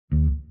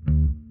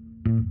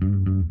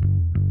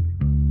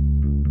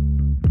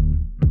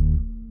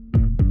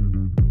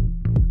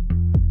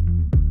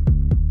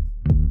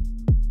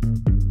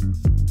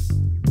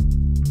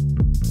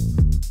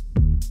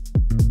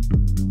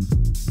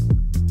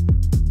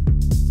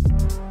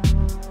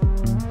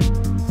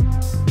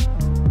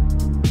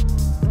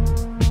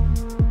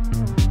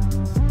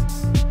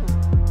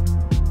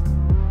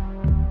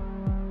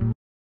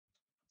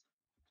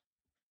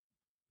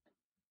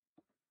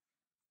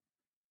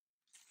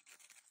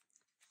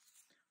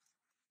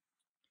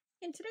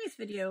In today's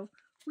video,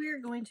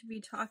 we're going to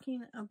be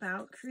talking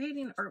about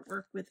creating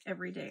artwork with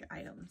everyday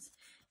items.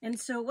 And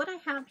so what I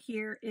have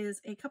here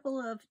is a couple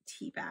of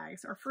tea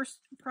bags. Our first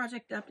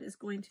project up is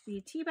going to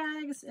be tea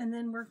bags, and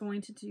then we're going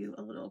to do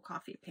a little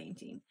coffee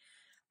painting.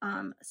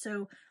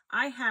 So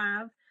I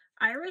have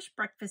Irish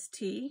breakfast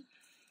tea,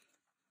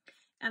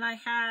 and I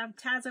have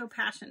Tazo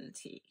passion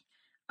tea.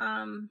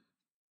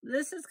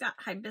 This has got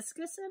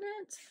hibiscus in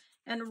it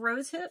and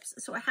rose hips,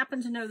 so I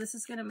happen to know this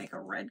is going to make a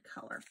red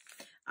color.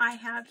 I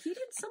have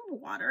heated some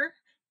water,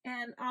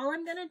 and all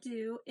I'm going to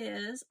do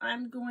is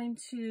I'm going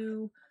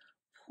to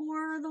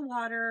pour the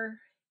water.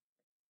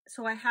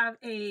 So I have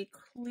a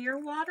clear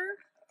water,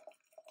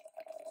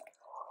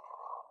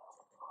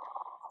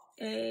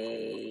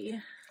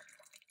 a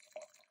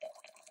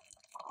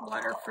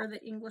water for the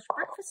English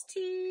breakfast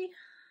tea,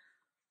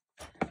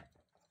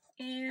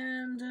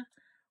 and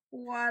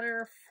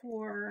water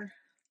for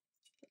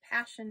the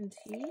passion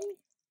tea.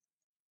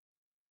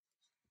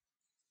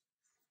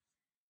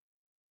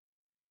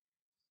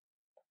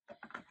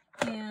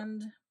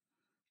 And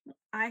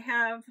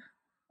I'm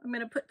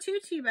going to put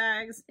 2 tea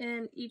bags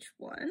in each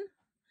one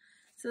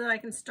so that I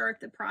can start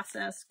the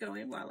process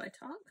going while I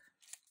talk.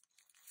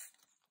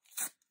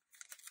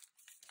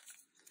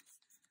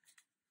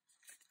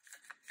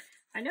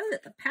 I know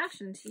that the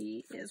passion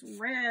tea is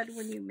red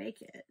when you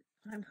make it.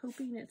 I'm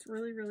hoping it's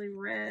really, really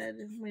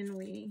red when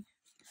we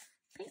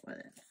paint with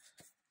it.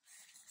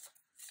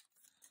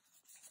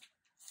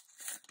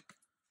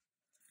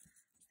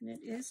 And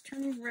it is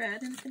turning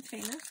red in the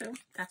container, so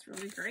that's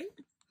really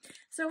great.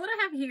 So what I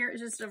have here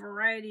is just a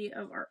variety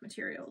of art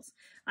materials.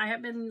 I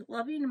have been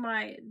loving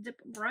my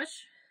dip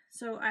brush,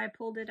 so I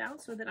pulled it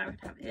out so that I would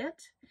have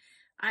it.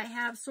 I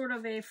have sort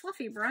of a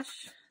fluffy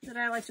brush that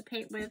I like to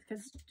paint with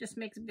because it just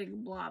makes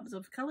big blobs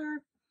of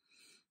color.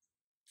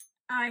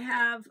 I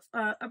have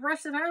a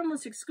brush that I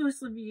almost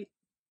exclusively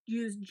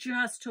use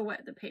just to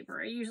wet the paper.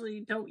 I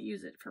usually don't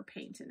use it for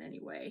paint in any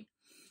way.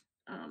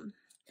 I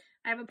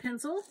have a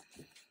pencil.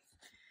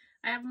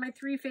 I have my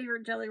 3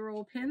 favorite jelly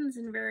roll pens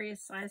in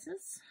various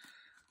sizes.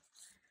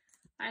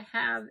 I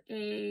have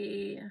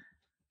a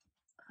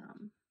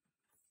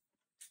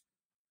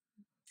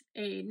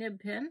nib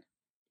pen.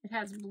 It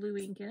has blue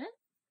ink in it.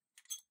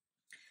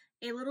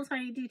 A little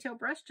tiny detail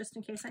brush just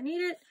in case I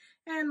need it.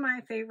 And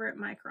my favorite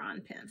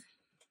micron pen.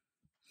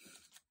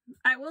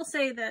 I will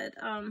say that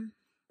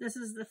this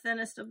is the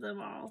thinnest of them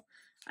all.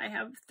 I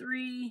have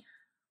 3,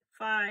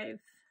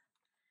 5,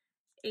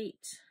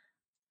 8,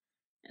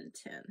 and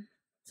 10.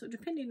 So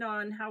depending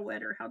on how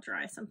wet or how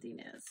dry something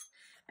is.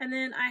 And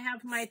then I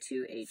have my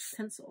 2H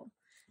pencil.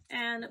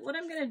 And what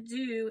I'm going to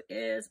do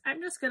is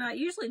I'm just going to,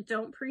 usually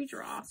don't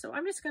pre-draw. So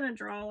I'm just going to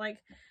draw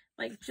like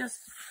just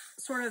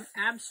sort of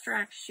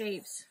abstract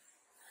shapes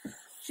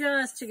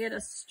just to get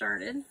us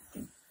started.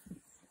 I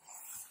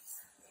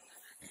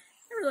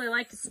really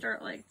like to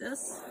start like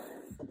this.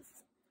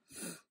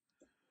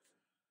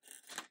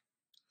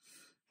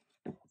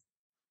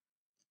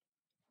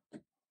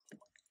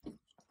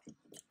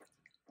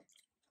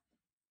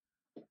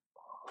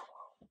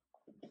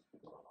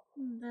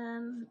 And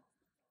then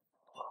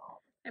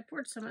I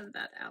poured some of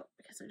that out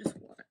because I just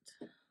want it.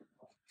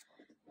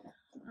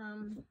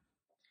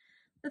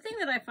 The thing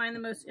that I find the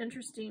most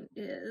interesting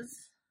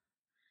is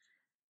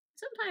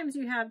sometimes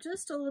you have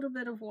just a little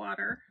bit of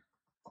water,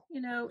 you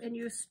know, and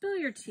you spill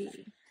your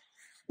tea.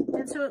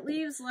 And so it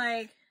leaves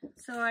like,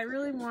 so I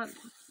really want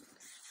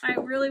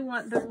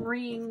the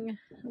ring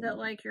that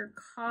like your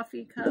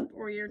coffee cup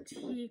or your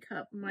tea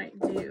cup might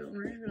do.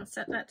 We're just going to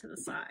set that to the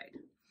side.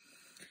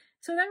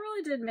 So that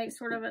really did make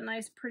sort of a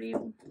nice pretty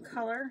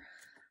color.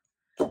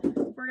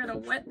 We're gonna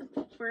wet it.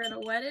 Oh,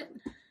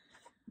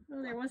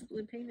 there was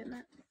blue paint in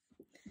that.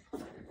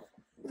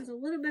 There's a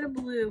little bit of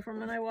blue from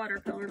when I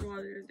watercolored the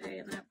other day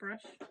in that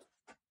brush.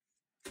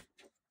 So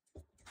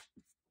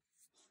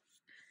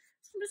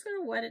I'm just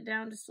gonna wet it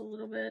down just a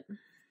little bit.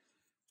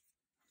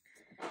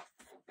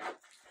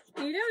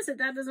 And you notice that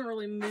that doesn't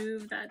really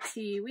move that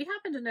tea. We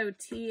happen to know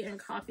tea and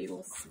coffee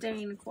will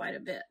stain quite a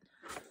bit.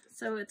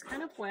 So it's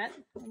kind of wet.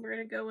 We're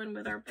going to go in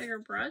with our bigger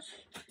brush.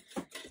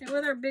 And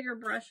with our bigger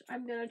brush,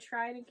 I'm going to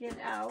try to get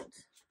out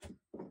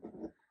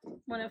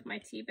one of my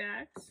tea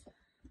bags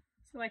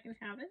so I can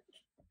have it.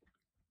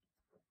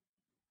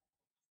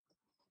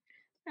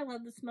 I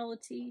love the smell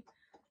of tea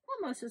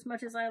almost as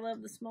much as I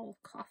love the smell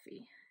of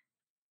coffee.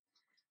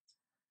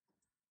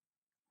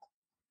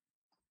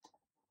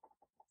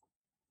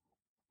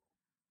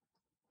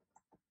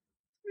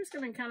 I'm just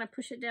going to kind of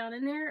push it down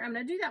in there. I'm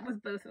going to do that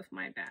with both of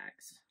my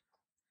bags.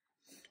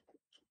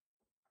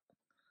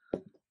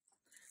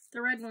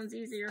 The red one's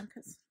easier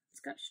because it's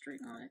got string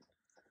on it.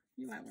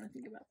 You might want to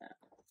think about that.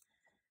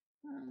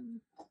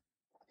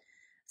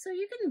 So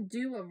you can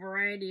do a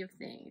variety of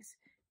things.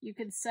 You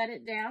could set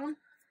it down.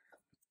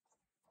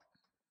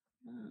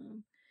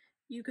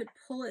 You could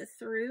pull it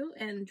through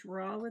and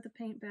draw with a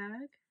paint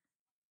bag.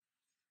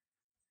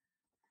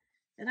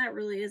 And that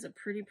really is a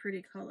pretty,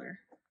 pretty color.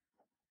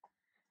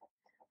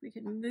 We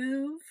can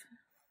move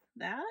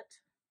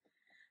that.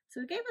 So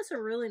it gave us a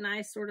really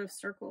nice sort of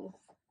circle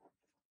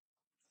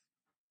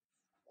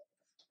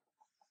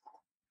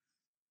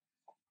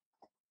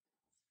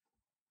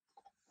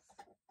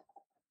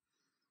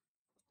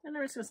And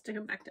I'm just going to stick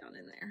them back down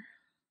in there.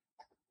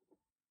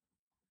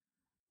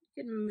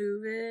 You can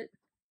move it.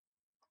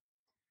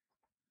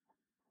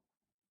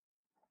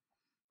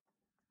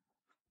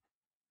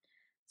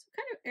 So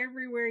kind of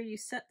everywhere you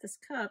set this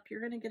cup,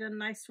 you're going to get a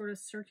nice sort of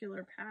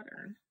circular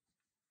pattern.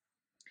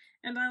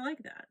 And I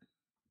like that.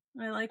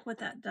 I like what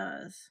that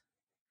does.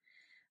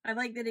 I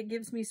like that it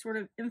gives me sort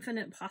of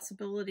infinite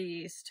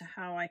possibilities to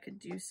how I could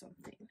do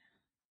something.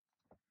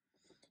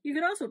 You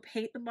could also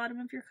paint the bottom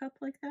of your cup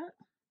like that.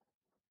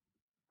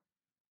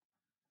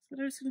 So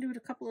I'm just going to do it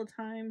a couple of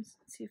times,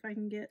 see if I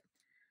can get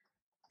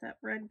that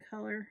red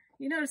color.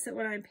 You notice that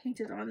when I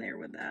painted on there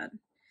with that,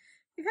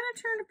 it kind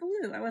of turned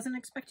blue. I wasn't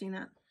expecting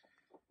that.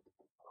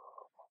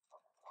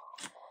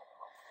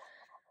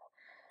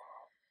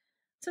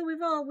 So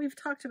we've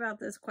talked about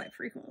this quite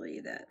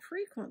frequently, that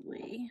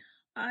frequently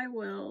I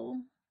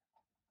will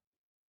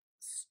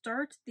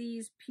start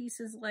these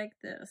pieces like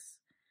this.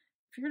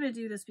 If you're going to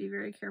do this, be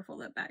very careful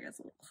that bag is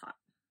a little hot.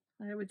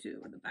 I would do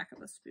it with the back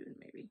of a spoon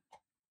maybe.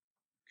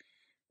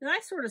 And I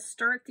sort of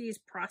start these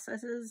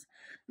processes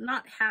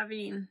not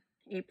having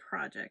a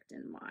project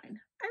in mind.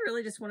 I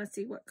really just want to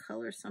see what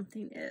color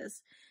something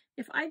is.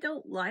 If I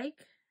don't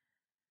like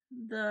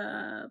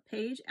the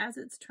page as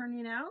it's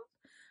turning out,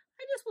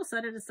 I just will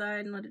set it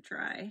aside and let it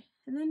dry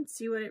and then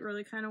see what it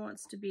really kind of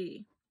wants to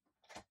be.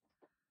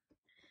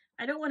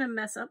 I don't want to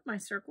mess up my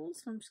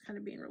circles, so I'm just kind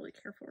of being really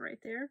careful right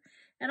there.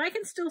 And I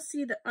can still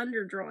see the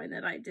underdrawing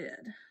that I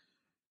did.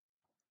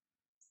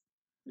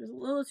 There's a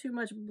little too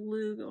much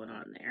blue going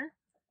on there.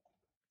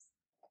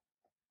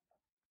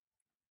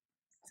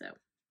 So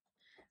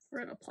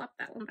we're going to plop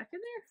that one back in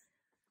there.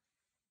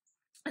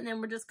 And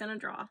then we're just going to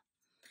draw.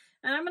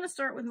 And I'm going to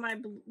start with my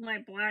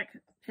black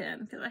pen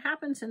because I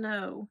happen to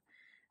know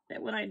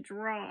that when I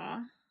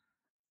draw,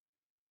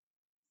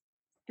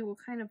 it will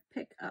kind of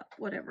pick up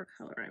whatever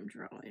color I'm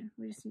drawing.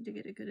 We just need to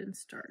get it good and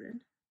started.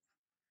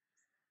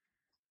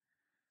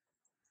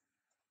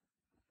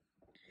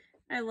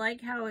 I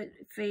like how it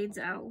fades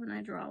out when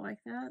I draw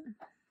like that.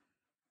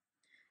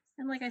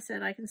 And like I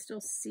said, I can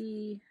still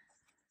see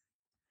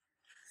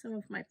some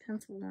of my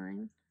pencil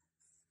line.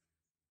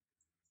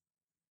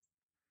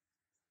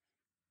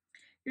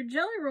 Your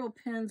Jelly Roll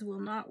pens will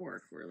not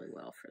work really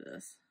well for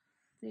this.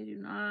 They do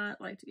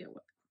not like to get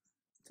wet.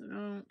 So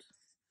don't.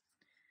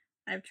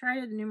 I've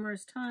tried it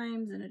numerous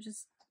times and it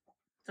just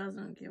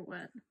doesn't get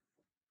wet.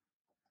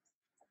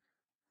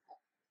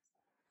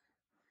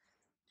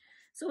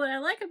 So what I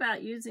like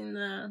about using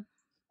the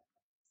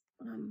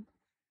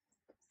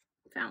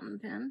fountain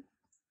pen,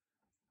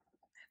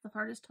 I have the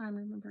hardest time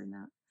remembering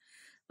that.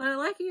 What I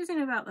like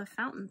using about the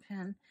fountain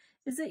pen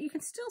is that you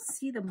can still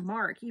see the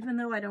mark even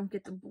though I don't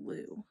get the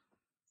blue.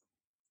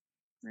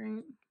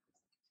 Right?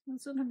 And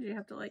sometimes you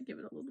have to like give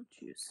it a little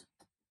juice.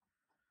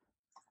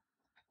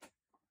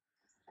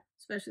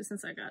 Especially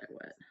since I got it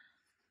wet.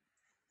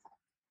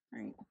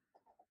 Right?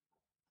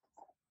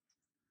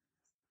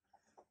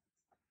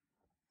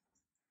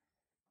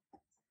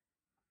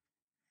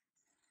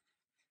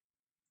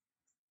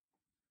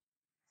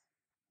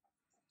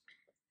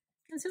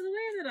 And so the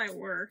way that I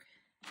work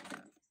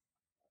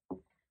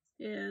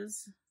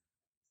is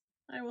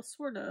I will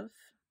sort of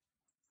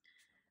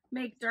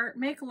make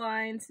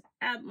lines,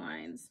 add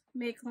lines,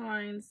 make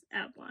lines,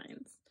 add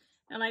lines.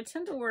 And I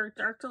tend to work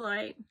dark to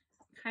light,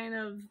 kind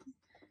of,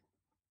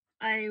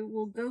 I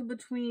will go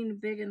between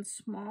big and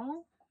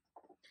small.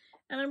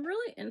 And I'm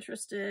really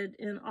interested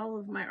in all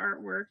of my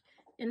artwork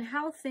in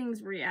how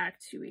things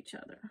react to each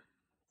other.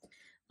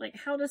 Like,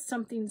 how does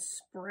something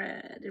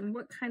spread and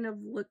what kind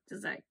of look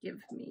does that give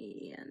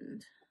me?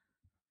 And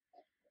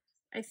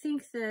I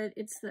think that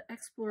it's the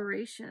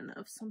exploration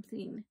of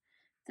something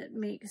that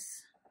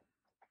makes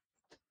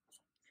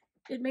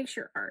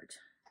your art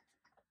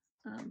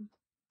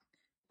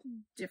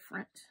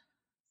different.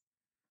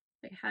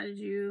 Like, how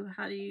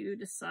do you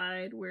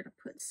decide where to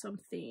put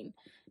something?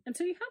 And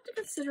so you have to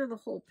consider the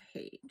whole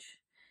page.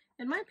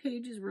 And my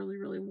page is really,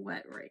 really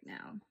wet right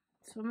now.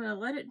 So I'm going to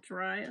let it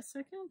dry a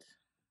second.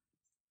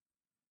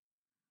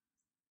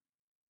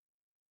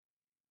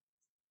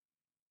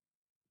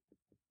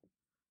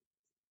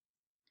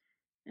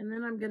 And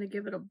then I'm going to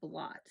give it a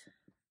blot.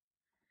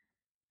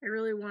 I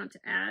really want to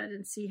add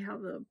and see how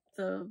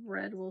the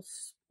red will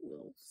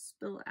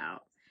spill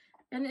out.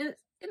 And in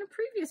a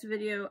previous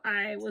video,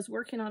 I was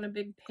working on a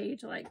big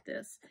page like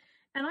this,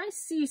 and I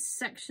see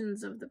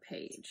sections of the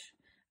page.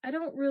 I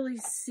don't really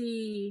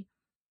see,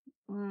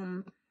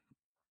 I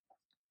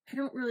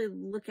don't really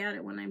look at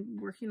it when I'm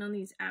working on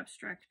these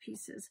abstract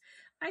pieces.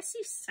 I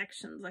see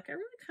sections, like I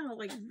really kind of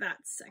like that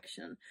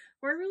section,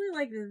 or I really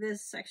like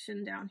this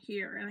section down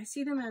here, and I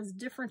see them as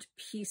different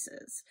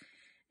pieces.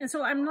 And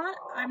so I'm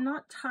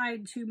not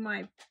tied to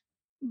my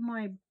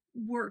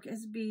work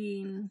as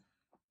being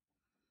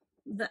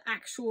the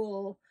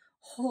actual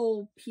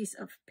whole piece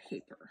of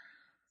paper.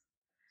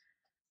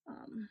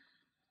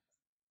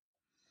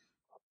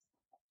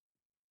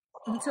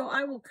 And so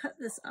I will cut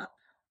this up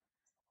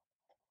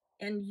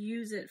and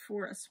use it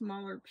for a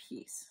smaller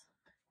piece.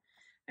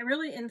 I'm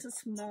really into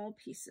small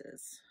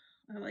pieces.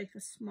 I like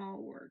the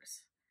small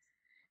works.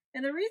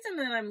 And the reason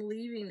that I'm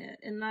leaving it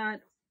and not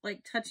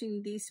like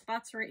touching these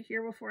spots right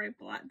here before I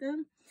blot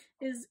them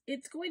is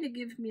it's going to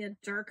give me a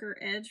darker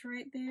edge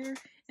right there,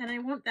 and I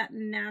want that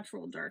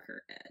natural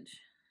darker edge.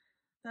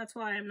 That's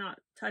why I'm not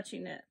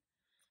touching it,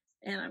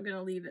 and I'm going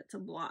to leave it to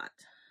blot,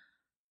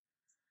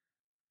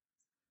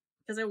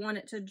 because I want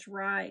it to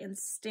dry and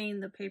stain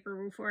the paper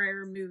before I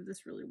remove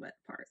this really wet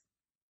part.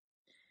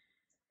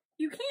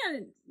 You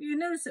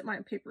notice that my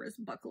paper is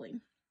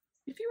buckling.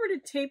 If you were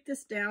to tape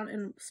this down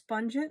and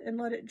sponge it and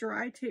let it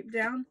dry, tape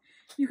down,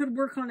 you could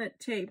work on it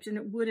taped and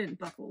it wouldn't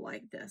buckle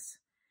like this.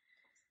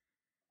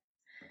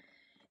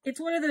 It's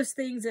one of those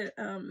things that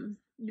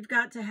you've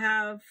got to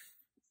have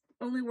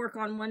only work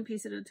on one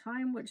piece at a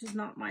time, which is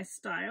not my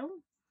style,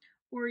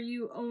 or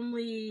you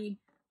only,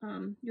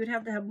 you would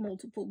have to have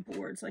multiple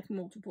boards, like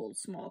multiple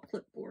small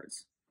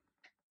clipboards.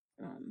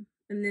 And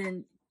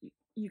then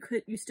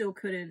you still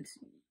couldn't,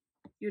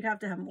 you'd have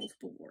to have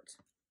multiple boards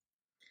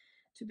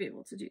to be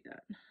able to do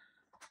that.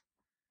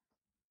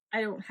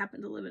 I don't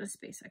happen to live in a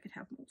space I could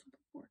have multiple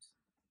boards.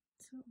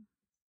 So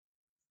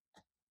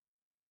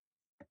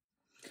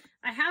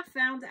I have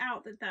found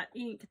out that that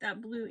ink,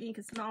 that blue ink,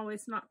 is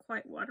always not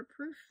quite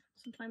waterproof.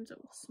 Sometimes it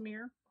will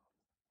smear.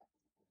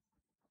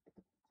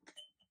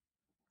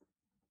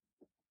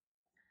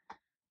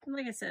 And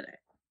like I said,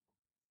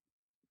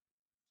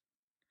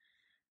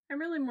 I'm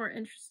really more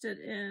interested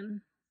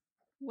in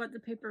what the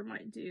paper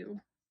might do,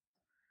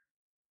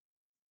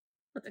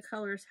 what the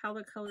colors, how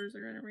the colors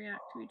are going to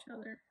react to each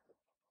other.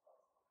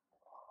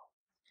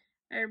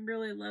 I'm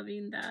really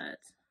loving that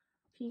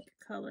pink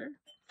color.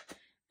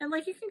 And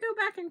like, you can go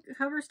back and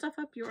cover stuff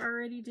up you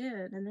already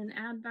did and then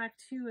add back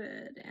to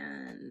it,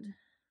 and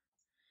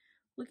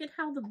look at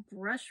how the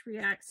brush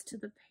reacts to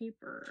the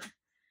paper.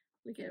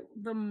 Look at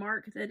the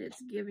mark that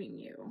it's giving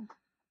you.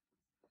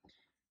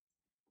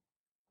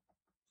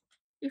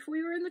 If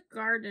we were in the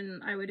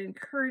garden, I would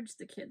encourage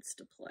the kids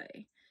to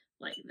play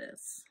like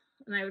this.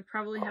 And I would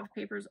probably have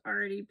papers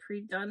already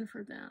pre-done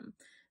for them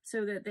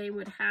so that they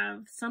would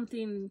have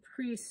something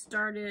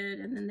pre-started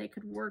and then they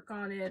could work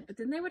on it. But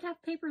then they would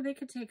have paper they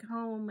could take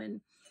home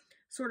and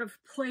sort of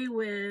play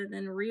with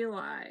and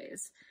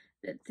realize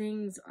that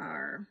things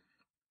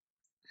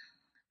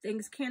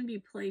can be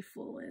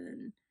playful,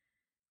 and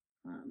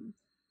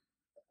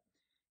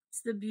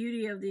it's the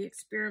beauty of the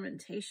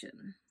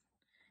experimentation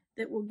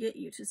that will get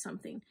you to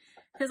something.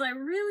 Because I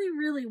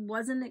really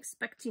wasn't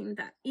expecting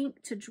that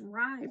ink to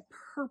dry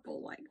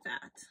purple like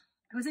that.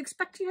 I was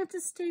expecting it to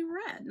stay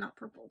red, not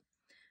purple.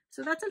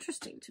 So that's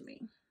interesting to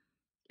me.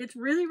 It's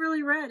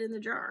really red in the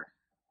jar.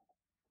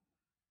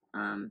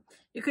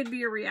 It could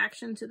be a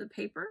reaction to the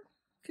paper.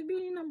 It could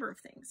be a number of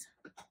things.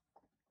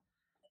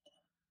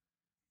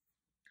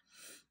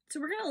 So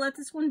we're going to let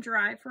this one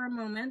dry for a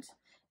moment,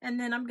 and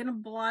then I'm going to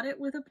blot it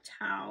with a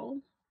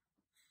towel.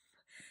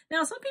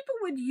 Now, some people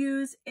would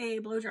use a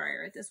blow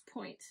dryer at this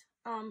point.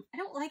 I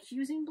don't like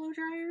using blow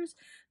dryers,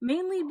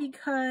 mainly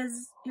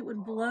because it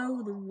would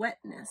blow the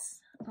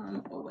wetness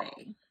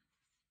away.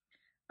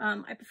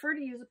 I prefer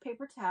to use a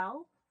paper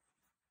towel.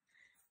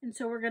 And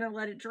so we're going to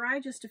let it dry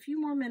just a few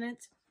more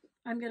minutes.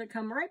 I'm going to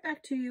come right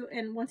back to you,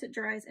 and once it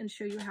dries, and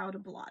show you how to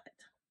blot it.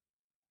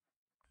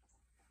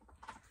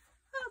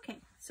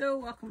 Okay, so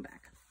welcome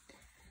back.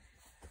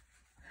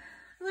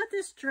 Let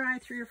this dry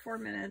 3 or 4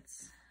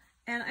 minutes.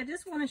 And I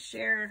just want to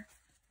share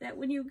that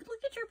when you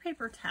look at your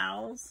paper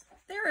towels,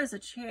 there is a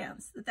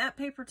chance that that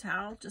paper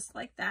towel, just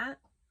like that,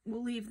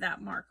 will leave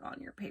that mark on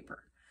your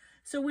paper.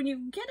 So when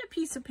you get a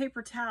piece of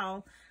paper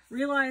towel,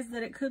 realize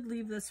that it could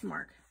leave this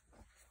mark,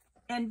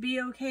 and be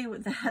okay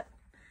with that,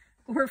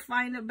 or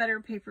find a better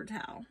paper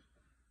towel.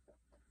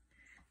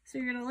 So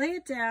you're going to lay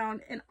it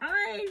down, and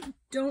I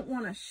don't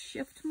want to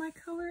shift my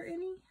color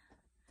any.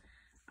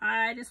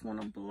 I just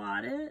want to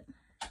blot it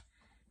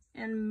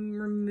and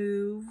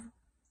remove.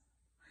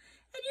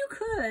 And you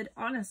could,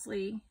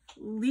 honestly,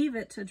 leave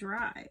it to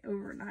dry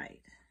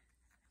overnight,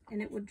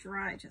 and it would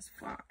dry just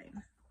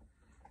fine.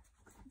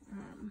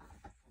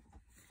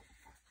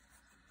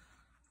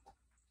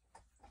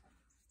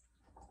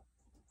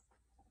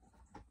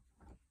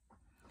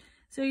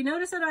 So you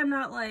notice that I'm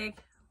not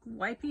like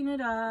wiping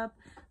it up.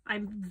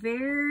 I'm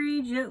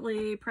very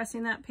gently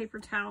pressing that paper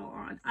towel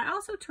on. I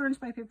also turned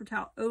my paper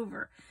towel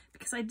over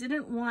because I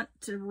didn't want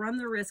to run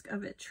the risk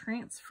of it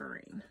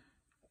transferring.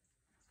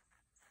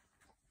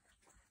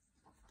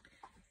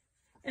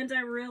 And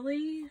I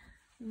really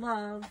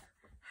love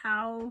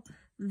how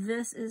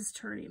this is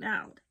turning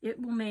out. It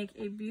will make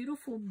a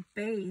beautiful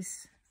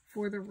base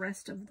for the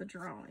rest of the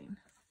drawing.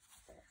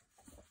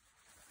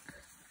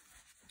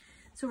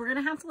 So we're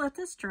going to have to let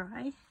this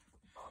dry.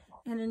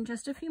 And in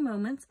just a few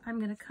moments, I'm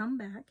going to come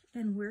back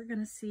and we're going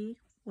to see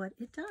what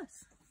it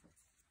does.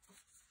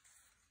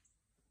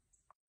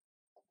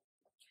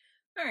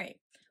 All right,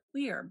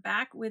 we are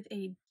back with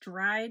a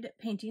dried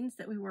paintings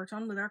that we worked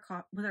on with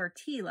our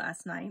tea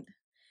last night.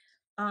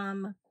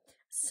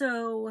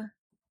 So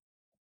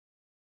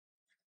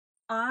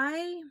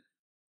I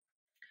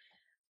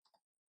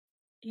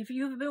if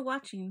you've been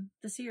watching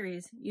the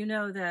series, you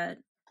know that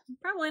I'm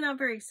probably not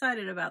very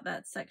excited about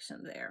that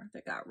section there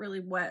that got really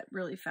wet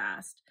really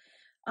fast.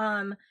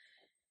 And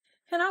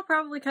I'll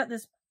probably cut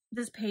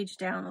this page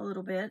down a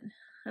little bit,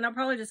 and I'll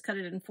probably just cut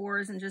it in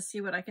 4s and just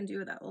see what I can do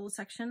with that little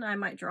section. I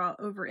might draw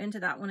over into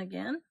that one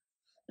again.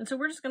 And so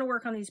we're just going to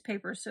work on these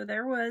papers. So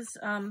there was,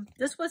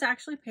 this was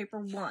actually paper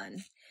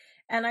 1.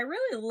 And I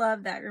really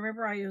love that.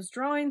 Remember, I was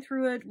drawing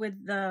through it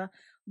with the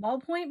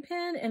ballpoint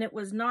pen, and it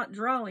was not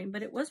drawing,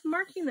 but it was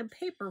marking the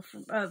paper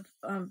of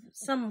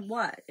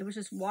somewhat. It was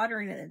just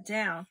watering it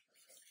down.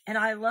 And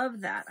I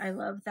love that. I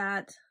love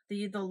that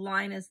the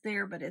line is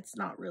there, but it's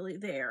not really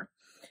there.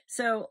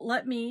 So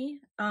let me,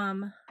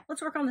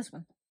 let's work on this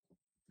one.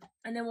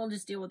 And then we'll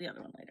just deal with the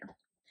other one later.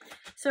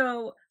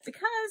 So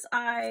because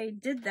I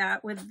did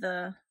that with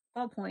the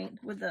ballpoint,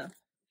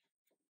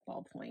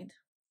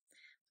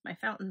 my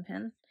fountain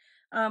pen,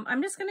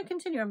 I'm just going to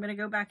continue. I'm going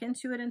to go back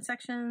into it in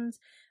sections.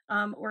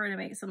 We're going to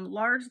make some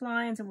large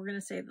lines, and we're going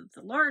to say that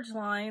the large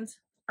lines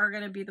are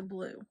going to be the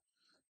blue.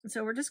 And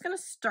so we're just going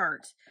to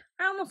start.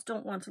 I almost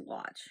don't want to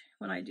watch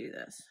when I do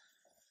this.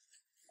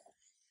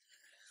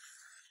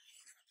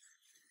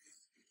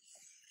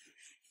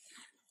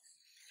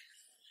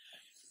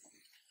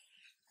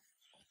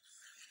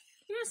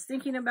 You're just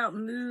thinking about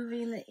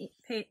moving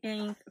the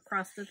ink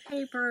across the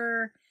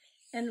paper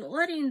and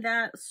letting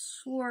that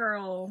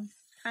swirl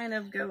kind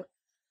of go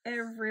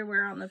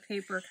everywhere on the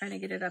paper, kind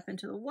of get it up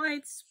into the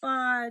white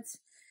spots,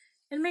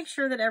 and make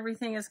sure that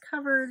everything is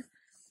covered.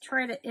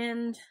 Try to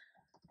end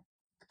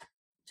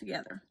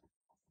together,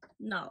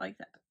 not like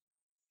that.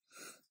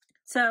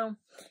 So,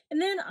 and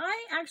then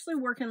I actually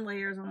work in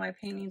layers on my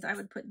paintings. I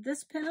would put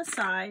this pen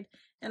aside,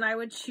 and I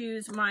would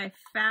choose my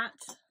fat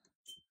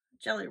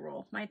jelly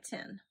roll, my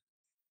tin.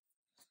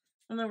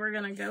 And then we're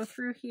going to go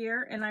through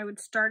here, and I would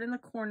start in the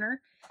corner.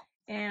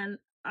 And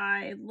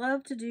I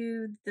love to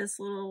do this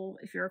little,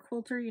 if you're a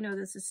quilter, you know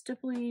this is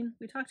stippling.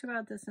 We talked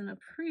about this in a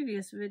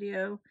previous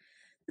video.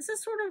 This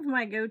is sort of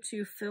my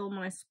go-to fill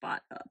my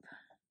spot up,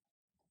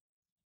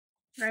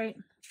 right?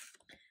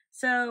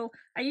 So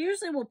I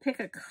usually will pick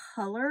a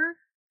color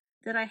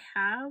that I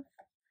have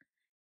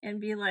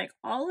and be like,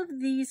 all of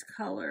these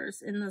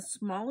colors in the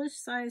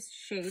smallest size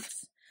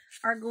shapes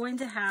are going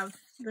to have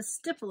the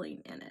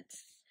stippling in it.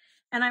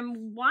 And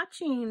I'm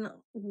watching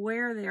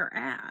where they're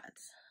at.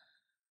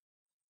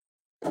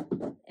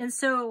 And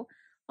so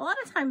a lot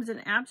of times in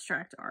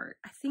abstract art,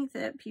 I think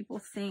that people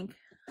think,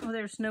 oh,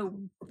 there's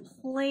no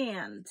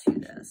plan to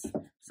this.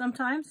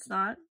 Sometimes it's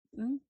not.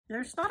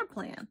 There's not a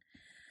plan.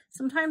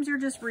 Sometimes you're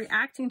just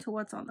reacting to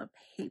what's on the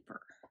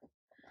paper.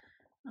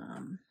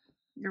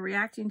 You're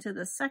reacting to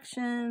the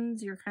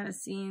sections. You're kind of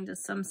seeing,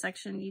 does some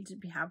section need to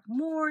have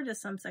more?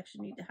 Does some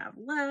section need to have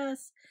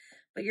less?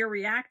 But you're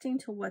reacting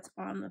to what's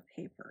on the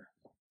paper.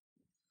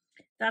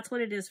 That's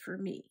what it is for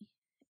me.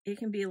 It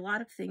can be a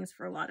lot of things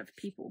for a lot of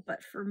people,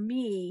 but for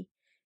me,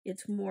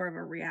 it's more of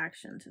a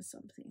reaction to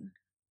something.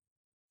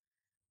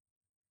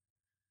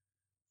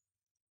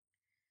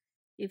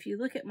 If you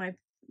look at my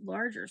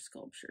larger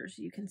sculptures,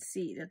 you can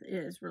see that it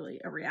is really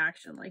a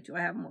reaction. Like, do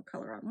I have more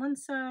color on one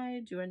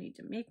side? Do I need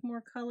to make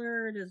more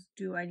color?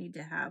 Do I need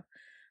to have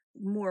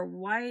more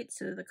white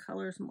so the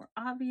color is more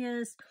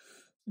obvious?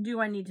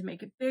 Do I need to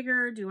make it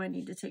bigger? Do I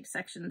need to take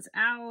sections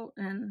out?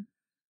 And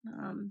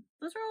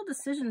those are all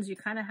decisions you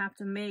kind of have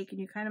to make,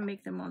 and you kind of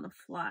make them on the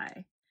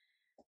fly.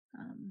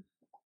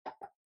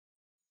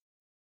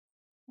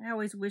 I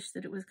always wish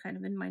that it was kind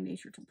of in my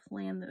nature to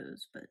plan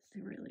those, but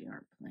they really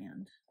aren't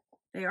planned.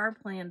 They are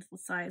planned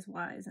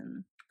size-wise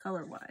and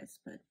color-wise,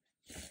 but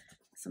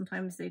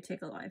sometimes they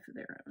take a life of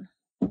their own.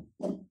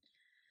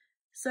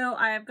 So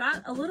I've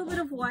got a little bit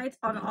of white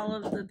on all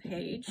of the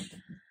page.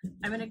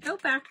 I'm going to go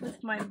back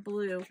with my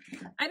blue.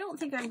 I don't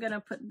think I'm going to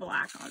put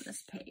black on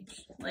this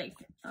page. Like,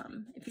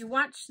 if you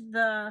watch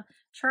the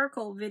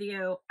charcoal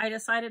video, I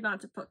decided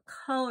not to put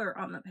color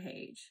on the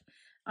page.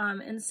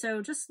 And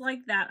so just like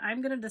that,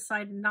 I'm going to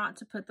decide not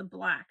to put the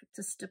black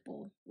to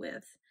stipple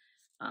with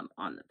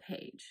on the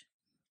page.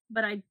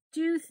 But I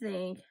do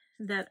think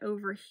that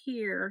over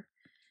here,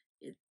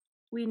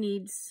 we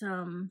need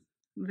some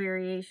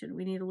variation.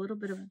 We need a little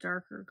bit of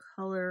darker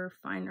color,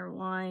 finer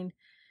line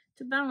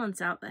to balance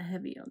out the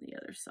heavy on the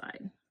other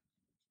side.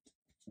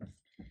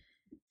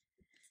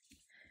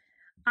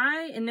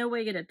 I in no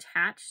way get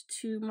attached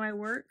to my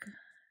work.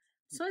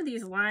 Some of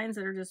these lines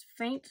that are just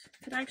faint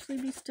could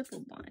actually be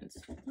stippled lines.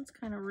 That's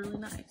kind of really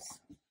nice.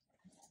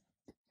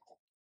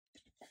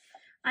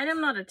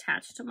 I'm not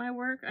attached to my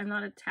work. I'm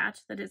not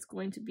attached that it's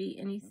going to be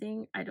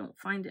anything. I don't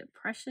find it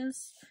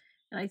precious.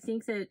 And I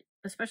think that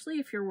especially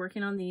if you're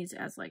working on these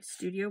as like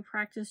studio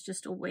practice,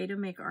 just a way to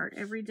make art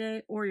every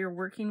day, or you're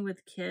working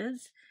with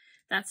kids,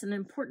 that's an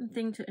important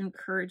thing to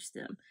encourage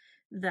them,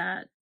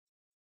 that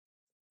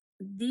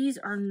these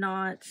are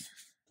not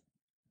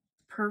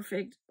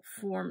perfect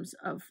forms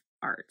of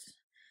art.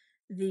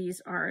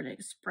 These are an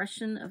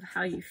expression of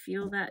how you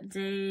feel that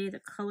day, the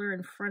color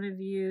in front of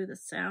you, the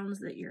sounds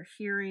that you're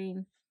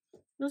hearing.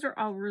 Those are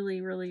all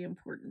really, really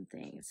important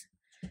things.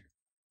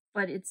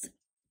 But it's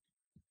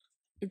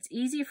It's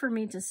easy for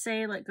me to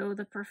say, let go of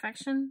the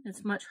perfection.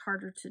 It's much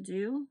harder to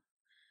do.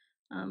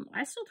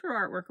 I still throw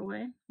artwork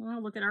away.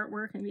 I'll look at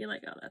artwork and be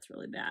like, oh, that's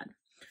really bad.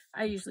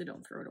 I usually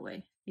don't throw it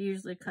away. I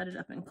usually cut it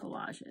up and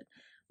collage it.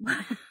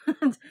 But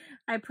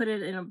I put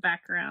it in a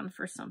background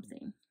for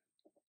something.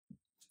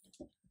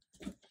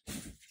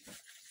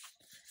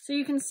 So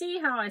you can see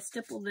how I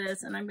stipple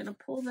this, and I'm going to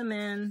pull them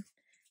in.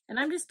 And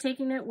I'm just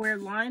taking it where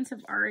lines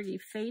have already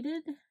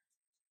faded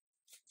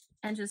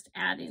and just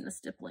adding the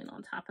stippling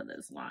on top of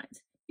those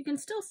lines. You can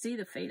still see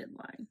the faded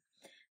line.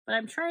 But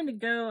I'm trying to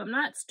go, I'm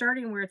not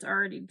starting where it's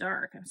already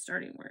dark. I'm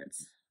starting where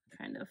it's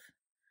kind of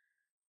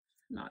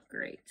not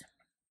great.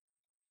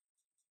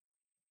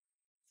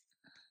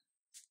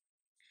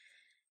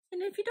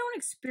 And if you don't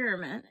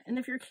experiment, and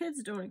if your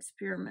kids don't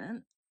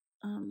experiment,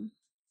 you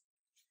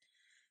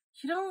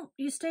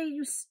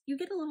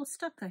get a little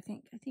stuck, I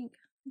think.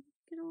 You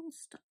get a little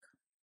stuck.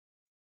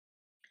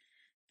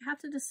 You have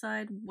to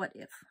decide, what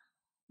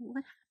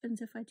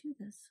happens if I do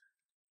this?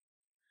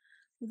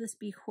 Will this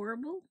be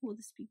horrible? Will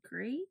this be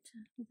great?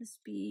 Will this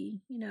be,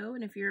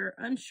 and if you're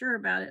unsure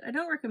about it, I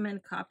don't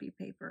recommend copy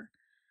paper.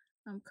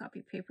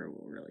 Copy paper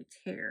will really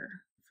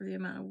tear for the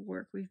amount of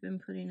work we've been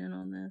putting in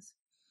on this.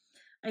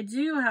 I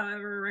do,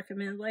 however,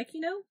 recommend,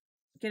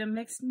 get a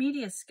mixed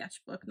media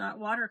sketchbook, not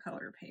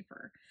watercolor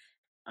paper.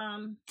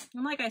 And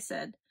like I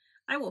said,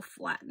 I will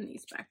flatten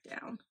these back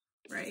down,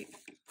 right?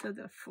 So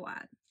they're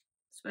flat,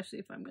 especially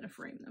if I'm going to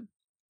frame them.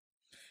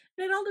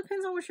 And it all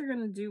depends on what you're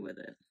going to do with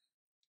it.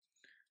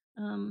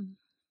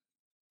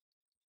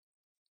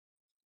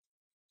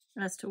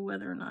 As to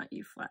whether or not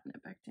you flatten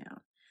it back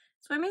down.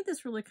 So I made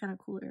this really kind of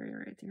cool area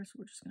right there, so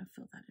we're just going to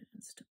fill that in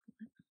and stipple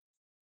it.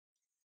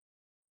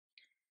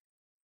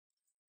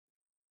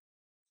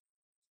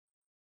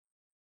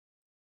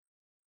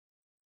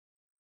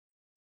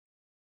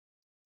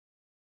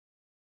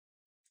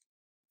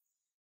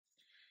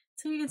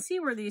 So you can see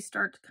where these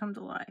start to come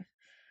to life.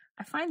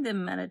 I find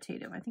them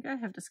meditative. I think I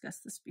have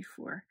discussed this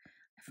before.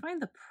 I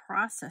find the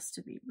process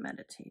to be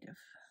meditative,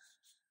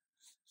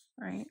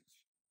 right?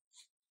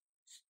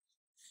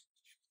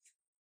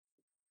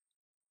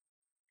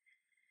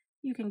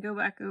 You can go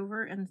back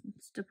over and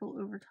stipple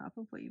over top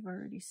of what you've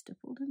already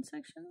stippled in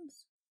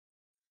sections.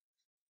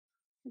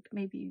 Like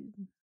maybe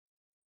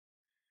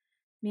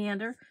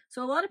meander.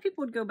 So a lot of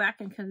people would go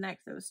back and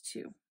connect those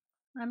two.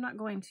 I'm not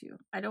going to.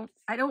 I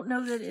don't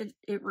know that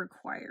it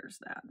requires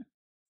that.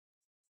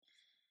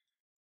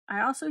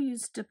 I also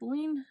use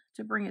stippling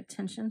to bring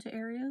attention to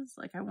areas.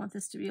 Like I want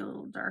this to be a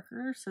little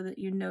darker so that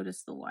you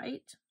notice the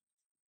white.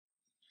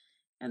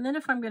 And then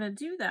if I'm going to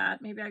do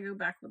that, maybe I go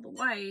back with the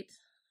white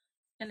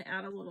and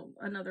add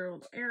another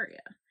little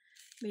area.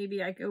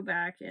 Maybe I go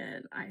back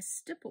and I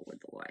stipple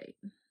with the white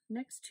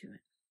next to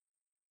it.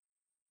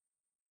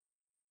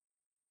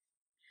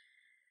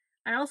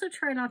 I also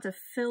try not to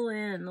fill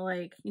in,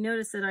 like, you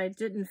notice that I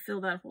didn't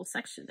fill that whole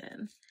section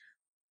in.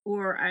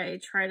 Or I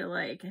try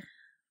to,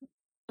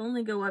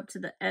 only go up to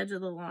the edge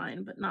of the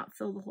line, but not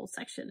fill the whole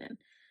section in.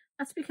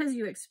 That's because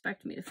you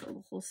expect me to fill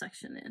the whole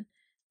section in.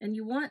 And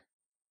you want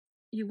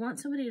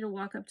somebody to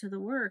walk up to the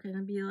work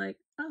and be like,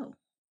 oh,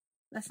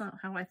 that's not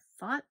how I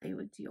thought they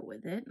would deal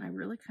with it. And I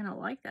really kind of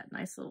like that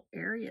nice little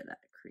area that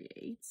it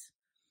creates.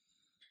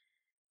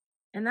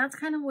 And that's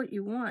kind of what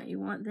you want. You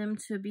want them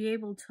to be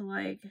able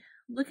to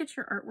look at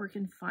your artwork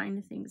and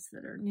find things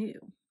that are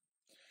new.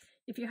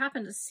 If you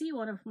happen to see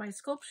one of my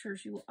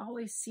sculptures, you will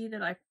always see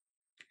that I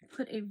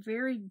put a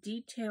very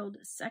detailed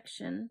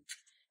section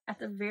at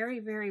the very,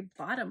 very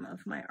bottom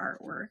of my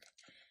artwork.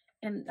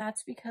 And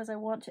that's because I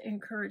want to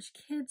encourage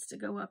kids to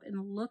go up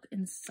and look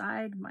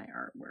inside my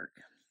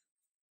artwork.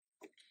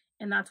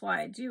 And that's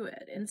why I do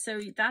it. And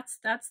so that's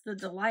the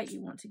delight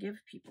you want to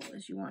give people,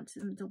 is you want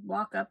them to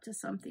walk up to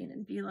something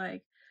and be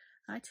like,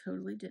 I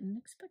totally didn't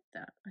expect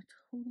that. I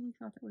totally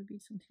thought that would be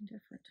something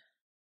different.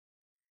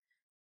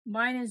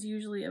 Mine is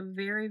usually a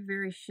very,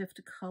 very shift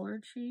color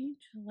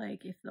change.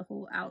 Like if the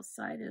whole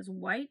outside is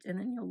white and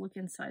then you'll look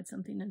inside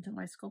something into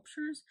my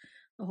sculptures,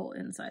 the whole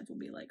insides will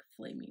be like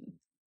flaming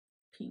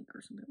pink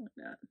or something like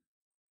that.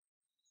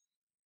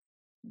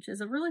 Which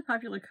is a really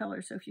popular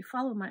color. So if you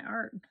follow my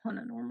art on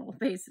a normal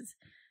basis,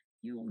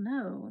 you will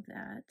know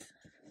that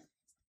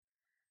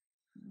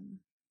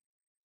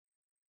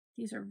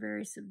these are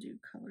very subdued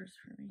colors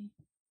for me.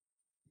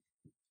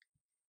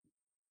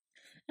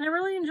 And I'm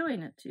really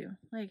enjoying it too.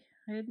 I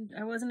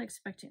wasn't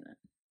expecting it.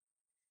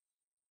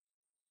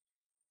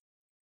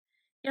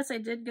 Yes, I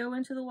did go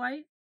into the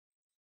white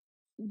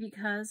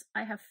because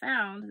I have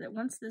found that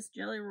once this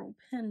Jelly Roll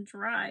pen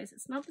dries,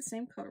 it's not the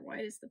same color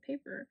white as the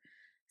paper.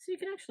 So you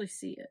can actually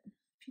see it.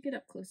 If you get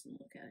up close and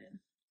look at it.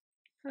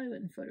 Probably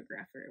wouldn't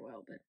photograph very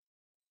well, but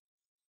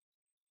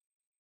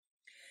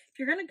if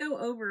you're going to go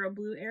over a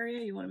blue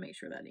area, you want to make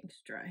sure that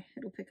ink's dry.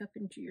 It'll pick up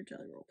into your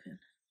Jelly Roll pen.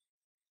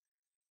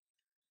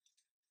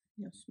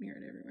 You'll smear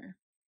it everywhere.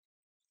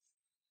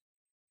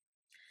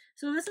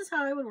 So this is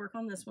how I would work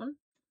on this one.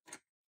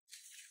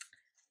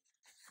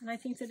 And I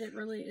think that it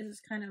really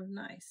is kind of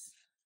nice.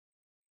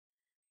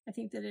 I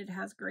think that it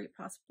has great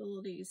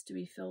possibilities to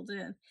be filled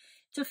in.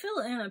 To fill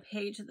in a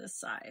page this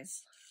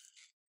size,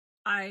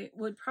 I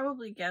would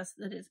probably guess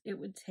that it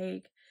would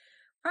take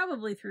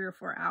probably 3 or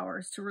 4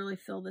 hours to really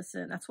fill this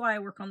in. That's why I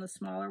work on the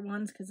smaller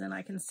ones, because then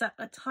I can set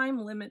a time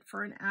limit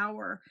for an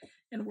hour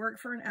and work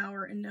for an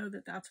hour and know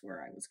that that's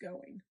where I was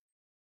going.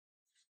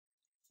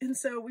 And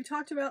so we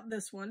talked about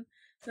this one,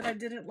 that I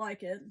didn't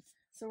like it.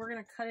 So we're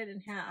going to cut it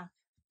in half.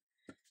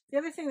 The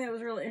other thing that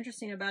was really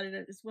interesting about it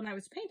is when I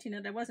was painting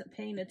it, I wasn't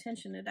paying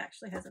attention. It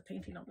actually has a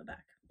painting on the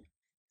back.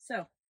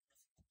 So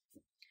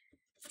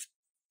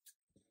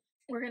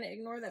we're going to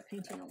ignore that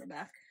painting on the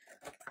back.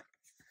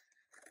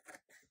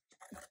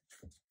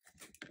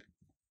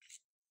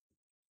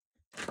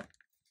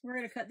 We're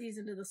going to cut these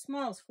into the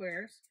small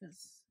squares,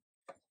 because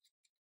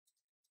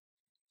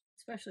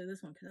especially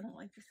this one, because I don't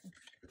like this one.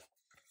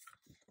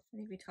 I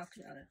think we talked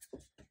about it.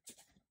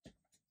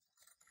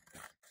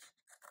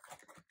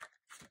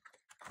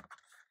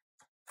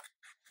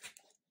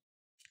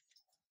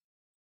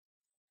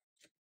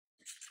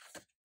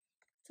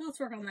 So let's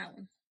work on that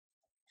one.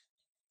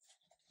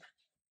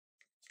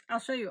 I'll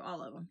show you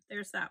all of them.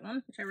 There's that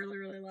one, which I really,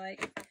 really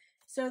like.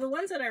 So the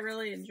ones that I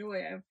really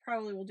enjoy, I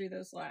probably will do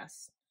those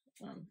last.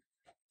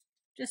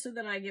 Just so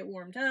that I get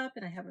warmed up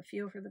and I have a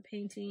feel for the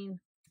painting.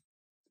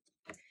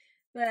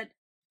 But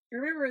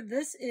remember,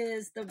 this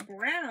is, the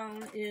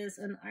brown is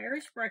an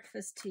Irish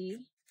breakfast tea.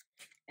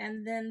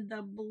 And then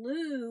the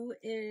blue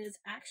is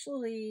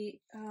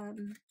actually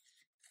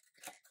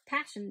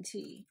passion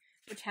tea,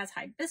 which has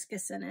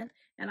hibiscus in it.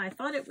 And I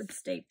thought it would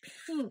stay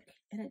pink,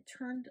 and it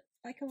turned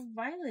like a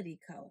violet-y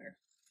color.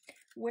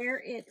 Where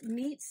it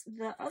meets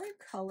the other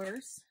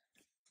colors,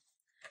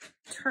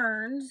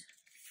 turned.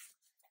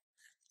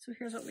 So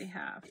here's what we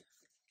have.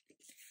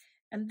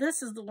 And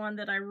this is the one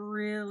that I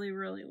really,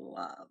 really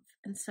love.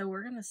 And so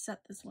we're going to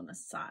set this one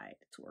aside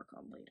to work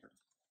on later.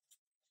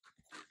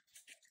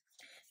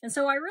 And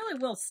so I really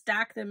will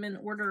stack them in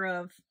order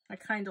of I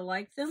kind of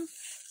like them.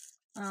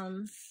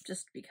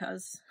 Just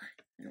because,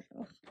 I don't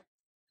know.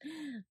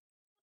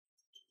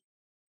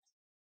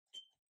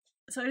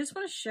 So I just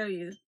want to show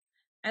you.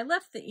 I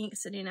left the ink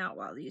sitting out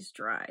while these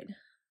dried.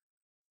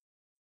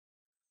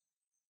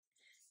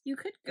 You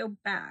could go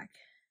back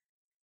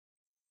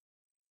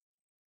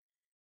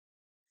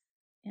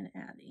and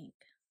add ink.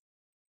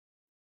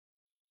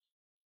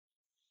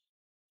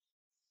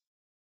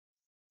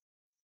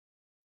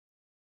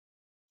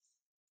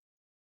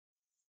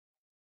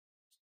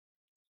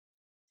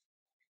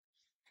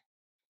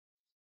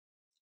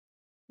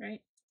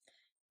 Right?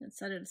 And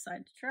set it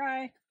aside to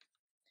dry.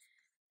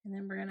 And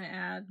then we're going to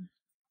add.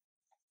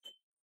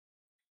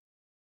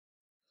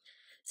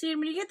 See,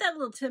 when you get that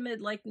little timid,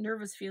 like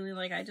nervous feeling,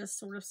 like I just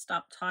sort of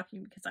stopped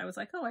talking because I was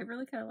like, oh, I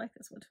really kind of like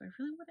this one. Do I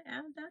really want to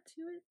add that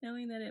to it?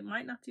 Knowing that it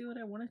might not do what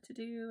I want it to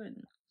do.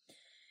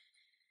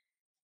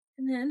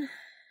 And then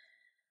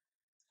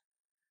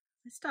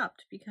I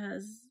stopped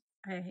because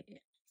I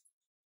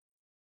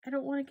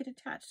don't want to get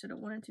attached. I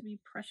don't want it to be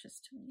precious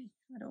to me.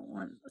 I don't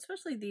want,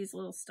 especially these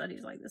little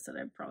studies like this that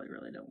I probably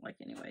really don't like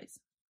anyways.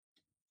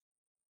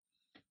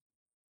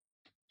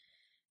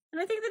 And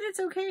I think that it's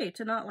okay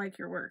to not like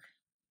your work.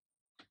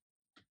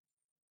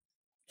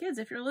 Kids,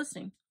 if you're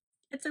listening,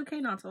 it's okay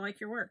not to like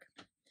your work.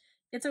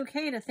 It's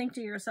okay to think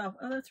to yourself,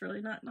 oh, that's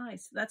really not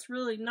nice. That's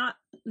really not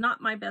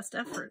my best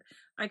effort.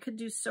 I could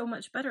do so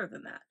much better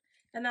than that.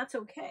 And that's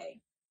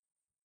okay.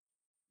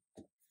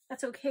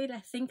 That's okay to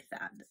think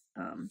that.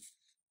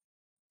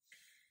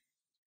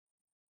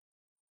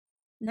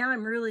 Now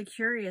I'm really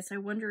curious. I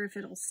wonder if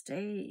it'll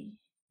stay.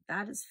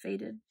 That is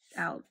faded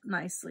out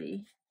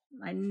nicely.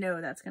 I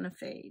know that's going to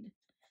fade.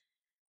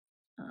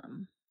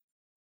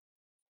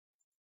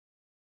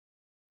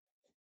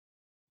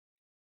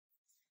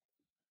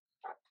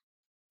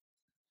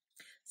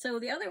 So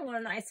the other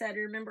one I said,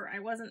 remember, I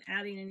wasn't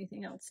adding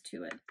anything else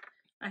to it.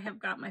 I have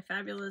got my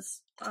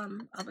fabulous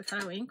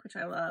avocado ink, which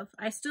I love.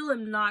 I still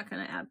am not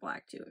going to add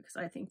black to it because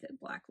I think that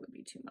black would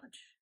be too much.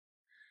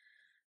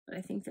 But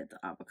I think that the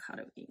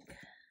avocado ink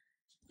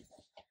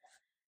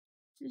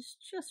is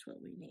just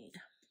what we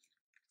need.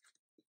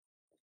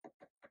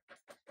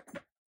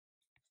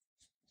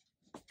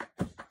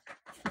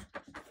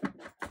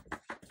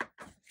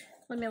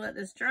 Let me let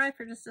this dry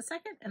for just a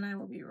second and I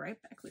will be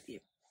right back with you.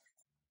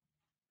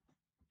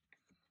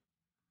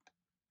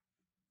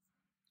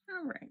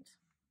 All right,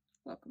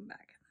 welcome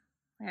back.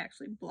 I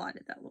actually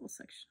blotted that little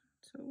section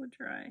so it would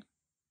dry.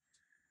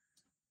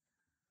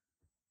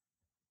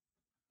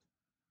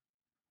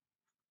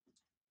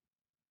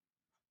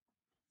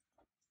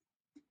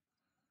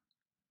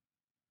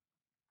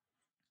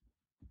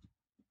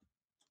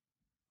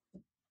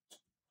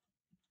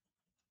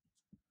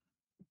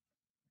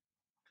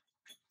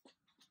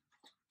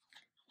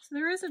 So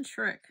there is a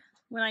trick.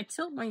 When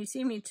you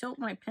see me tilt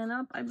my pen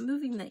up, I'm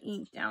moving the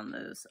ink down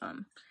those,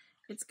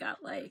 it's got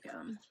like,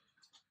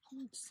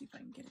 let's see if I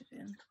can get it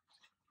in.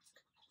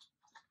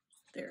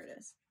 There it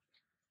is.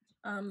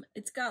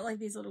 It's got like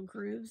these little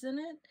grooves in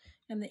it,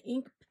 and the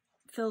ink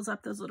fills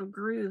up those little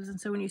grooves. And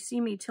so when you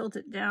see me tilt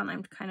it down,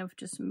 I'm kind of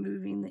just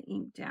moving the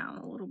ink down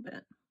a little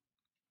bit.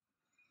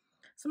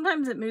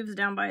 Sometimes it moves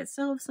down by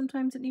itself.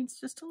 Sometimes it needs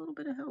just a little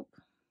bit of help.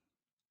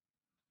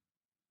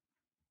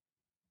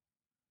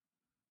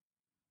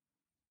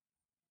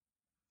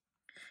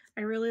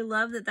 I really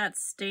love that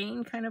that's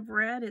staying kind of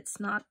red. It's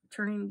not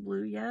turning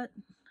blue yet.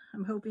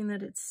 I'm hoping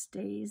that it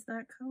stays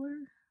that color.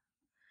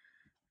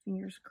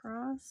 Fingers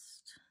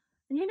crossed.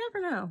 And you never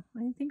know. I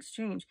mean, things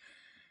change.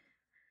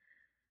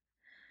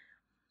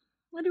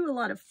 I do a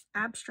lot of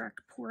abstract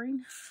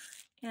pouring.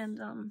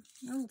 And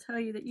I will tell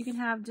you that you can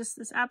have just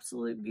this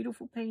absolute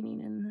beautiful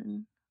painting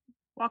and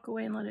walk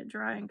away and let it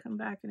dry and come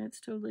back and it's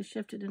totally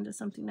shifted into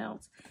something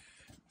else.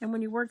 And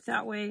when you work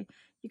that way,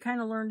 you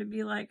kind of learn to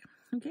be like,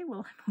 okay,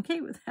 well, I'm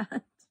okay with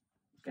that.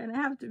 Kind of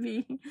have to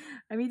be.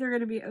 I'm either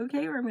going to be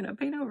okay or I'm going to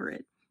paint over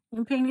it.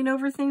 And painting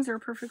over things are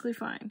perfectly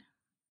fine.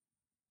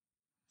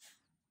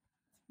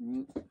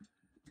 Right?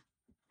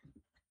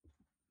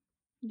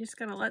 You just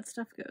got to let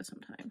stuff go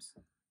sometimes.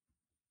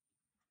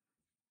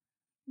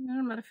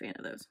 I'm not a fan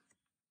of those.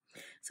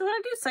 So when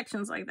I do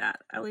sections like that,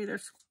 I'll either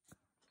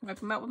wipe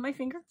them out with my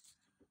finger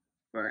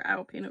or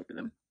I'll paint over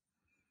them.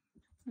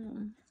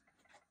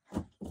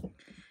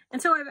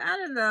 And so I've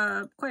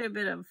added quite a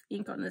bit of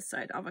ink on this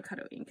side,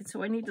 avocado ink, and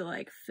so I need to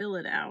like fill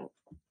it out.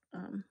 I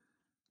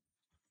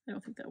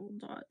don't think that will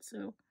dot,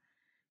 so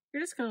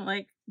you're just gonna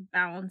like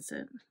balance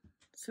it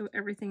so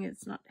everything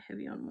is not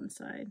heavy on one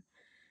side.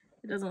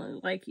 It doesn't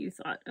look like you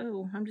thought,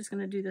 oh, I'm just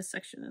gonna do this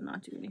section and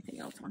not do anything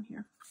else on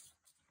here.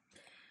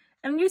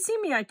 And you see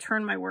me, I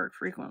turn my work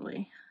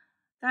frequently.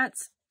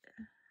 That's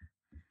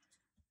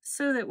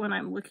so that when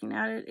I'm looking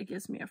at it, it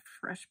gives me a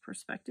fresh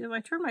perspective. I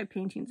turn my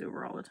paintings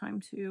over all the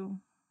time too.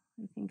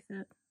 I think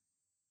that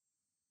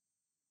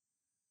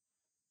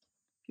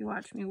if you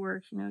watch me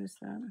work, you notice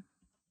that.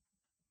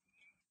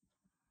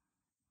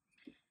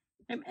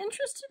 I'm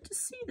interested to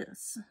see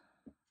this,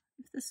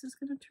 if this is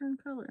going to turn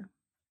color.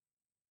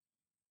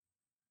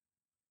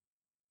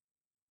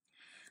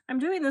 I'm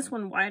doing this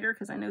one wider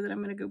because I know that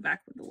I'm going to go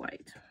back with the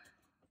white.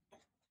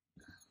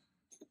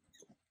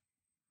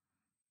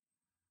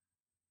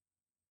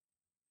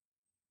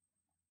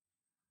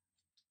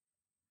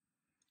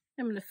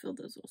 I'm going to fill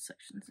those little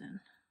sections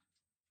in.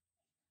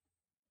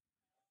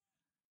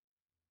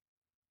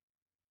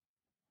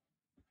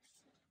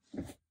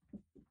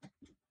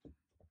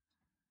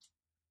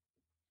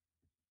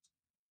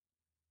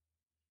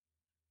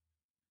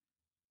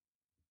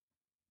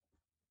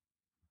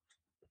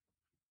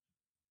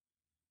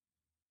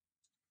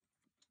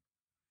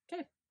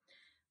 Okay,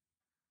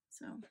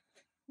 so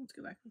let's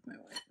go back with my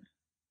white.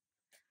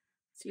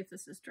 See if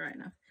this is dry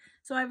enough.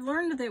 So I've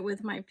learned that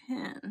with my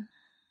pen,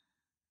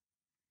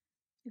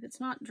 if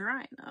it's not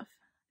dry enough,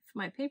 if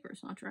my paper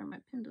is not dry, my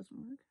pen doesn't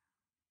work.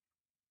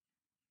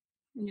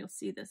 And you'll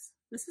see this.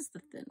 This is the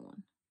thin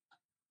one.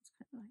 It's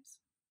kind of nice.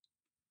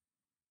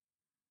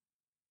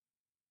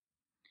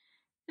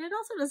 And it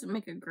also doesn't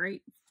make a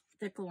great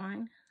thick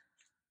line.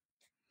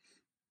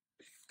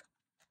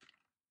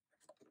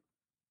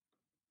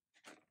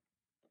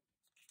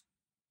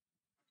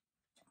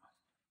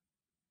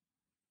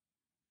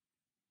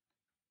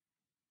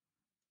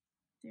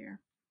 There.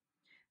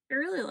 I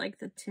really like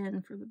the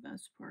 10 for the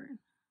best part.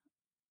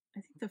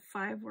 I think the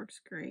 5 works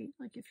great.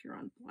 Like if you're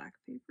on black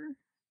paper,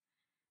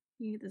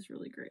 you get this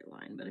really great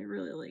line, but I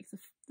really like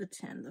the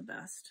 10 the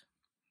best.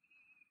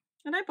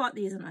 And I bought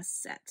these in a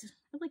set.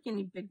 Like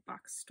any big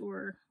box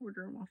store,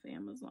 order them off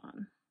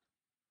Amazon.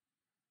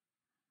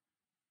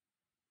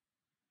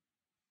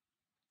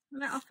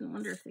 And I often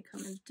wonder if they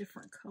come in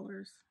different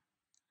colors.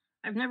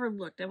 I've never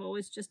looked. I've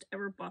always just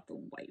ever bought the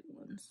white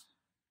ones.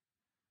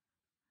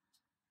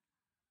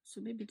 So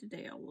maybe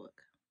today I'll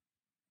look.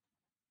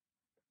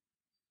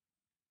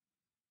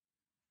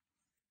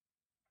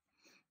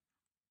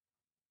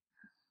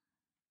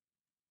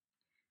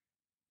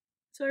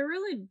 So I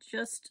really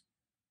just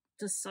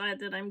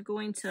decide that I'm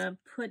going to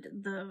put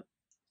the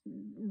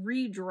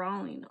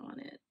redrawing on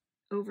it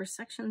over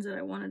sections that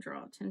I want to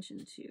draw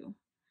attention to.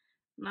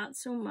 Not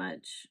so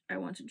much I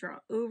want to draw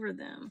over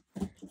them,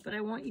 but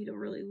I want you to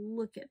really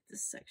look at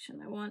this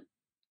section. I want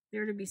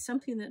there to be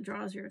something that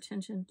draws your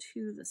attention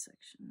to the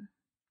section.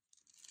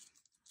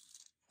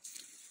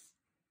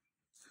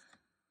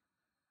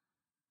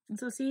 And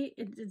so see,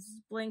 it's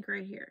blank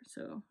right here.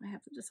 So I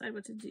have to decide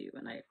what to do.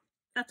 And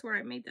that's where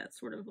I made that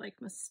sort of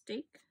like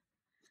mistake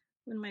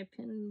when my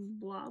pen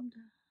blobbed.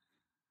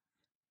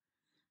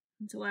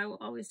 And so I will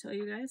always tell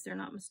you guys, they're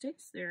not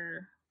mistakes,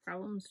 they're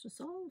problems to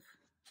solve.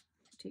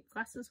 You take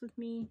classes with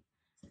me.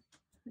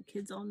 The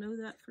kids all know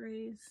that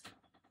phrase.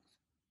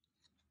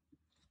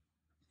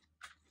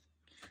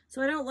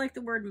 So I don't like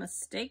the word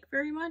mistake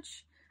very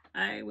much.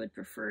 I would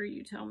prefer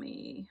you tell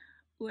me,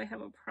 oh, I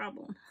have a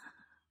problem.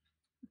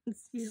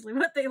 It's usually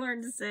what they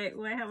learn to say,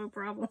 oh, I have a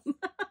problem.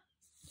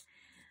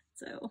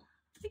 So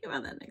think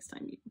about that next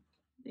time you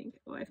think,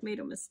 oh, I've made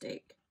a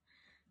mistake.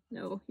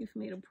 No, you've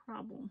made a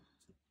problem.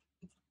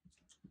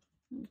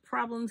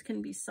 Problems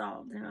can be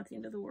solved. They're not the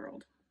end of the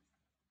world.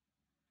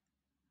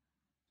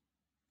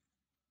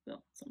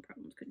 Well, some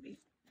problems could be.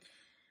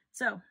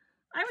 So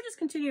I would just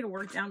continue to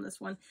work down this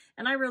one,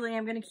 and I really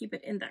am going to keep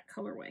it in that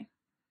colorway.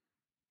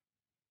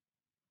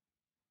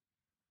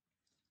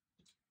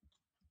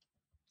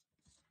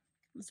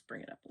 Let's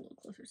bring it up a little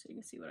closer so you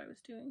can see what I was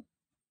doing.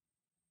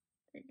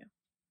 There you go.